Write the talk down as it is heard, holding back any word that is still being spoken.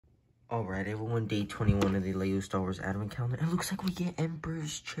Alright, everyone, day 21 of the Lego Star Wars Advent Calendar. It looks like we get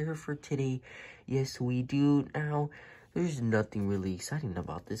Emperor's chair for today. Yes, we do. Now, there's nothing really exciting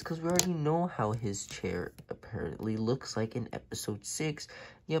about this because we already know how his chair apparently looks like in episode 6.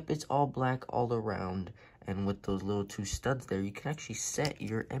 Yep, it's all black all around. And with those little 2 studs there, you can actually set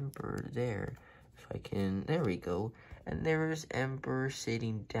your Emperor there. If I can, there we go. And there's Emperor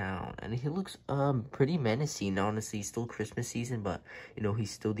sitting down, and he looks pretty menacing. Honestly, still Christmas season, but you know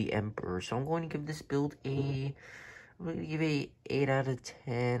he's still the Emperor. So I'm going to give this build I'm going to give it 8 out of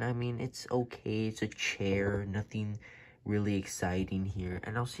 10. I mean, it's okay. It's a chair, nothing really exciting here.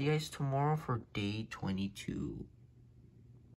 And I'll see you guys tomorrow for day 22.